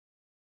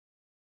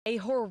A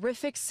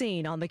horrific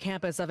scene on the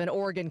campus of an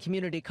Oregon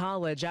community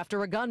college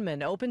after a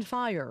gunman opened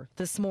fire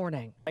this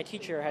morning. My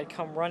teacher had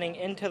come running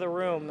into the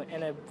room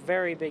in a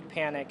very big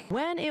panic.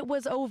 When it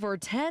was over,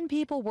 10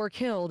 people were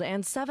killed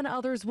and 7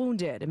 others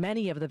wounded,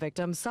 many of the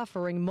victims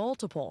suffering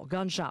multiple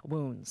gunshot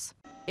wounds.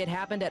 It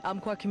happened at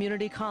Umpqua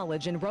Community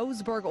College in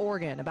Roseburg,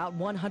 Oregon, about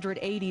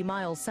 180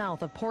 miles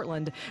south of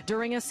Portland,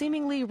 during a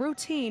seemingly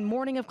routine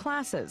morning of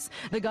classes.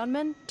 The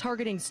gunman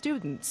targeting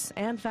students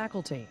and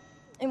faculty.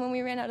 And when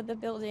we ran out of the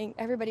building,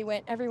 everybody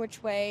went every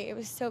which way. It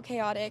was so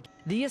chaotic.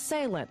 The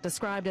assailant,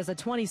 described as a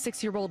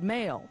 26-year-old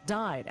male,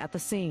 died at the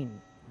scene.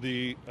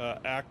 The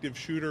active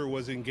shooter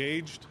was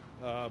engaged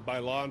by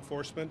law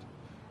enforcement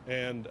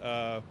and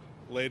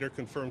later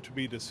confirmed to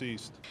be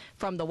deceased.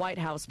 From the White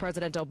House,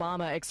 President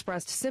Obama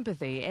expressed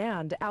sympathy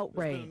and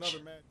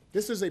outrage.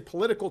 This is a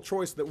political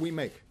choice that we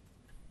make.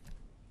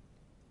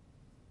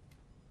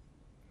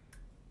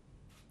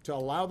 To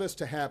allow this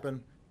to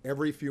happen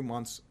every few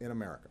months in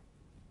America.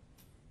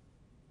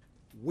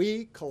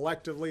 We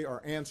collectively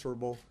are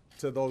answerable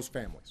to those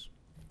families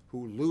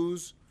who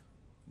lose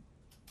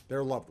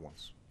their loved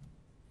ones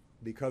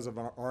because of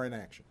our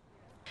inaction.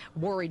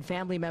 Worried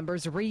family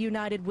members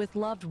reunited with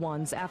loved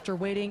ones after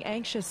waiting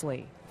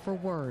anxiously for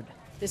word.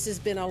 This has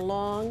been a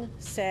long,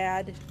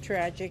 sad,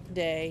 tragic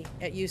day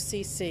at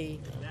UCC.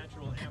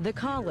 The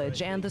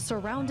college and the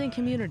surrounding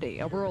community,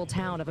 a rural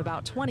town of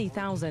about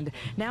 20,000,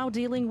 now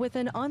dealing with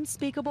an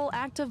unspeakable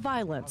act of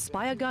violence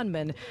by a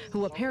gunman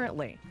who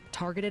apparently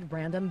targeted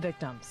random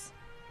victims.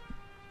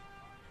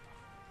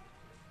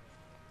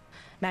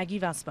 Maggie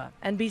Vespa,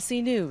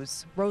 NBC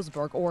News,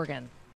 Roseburg, Oregon.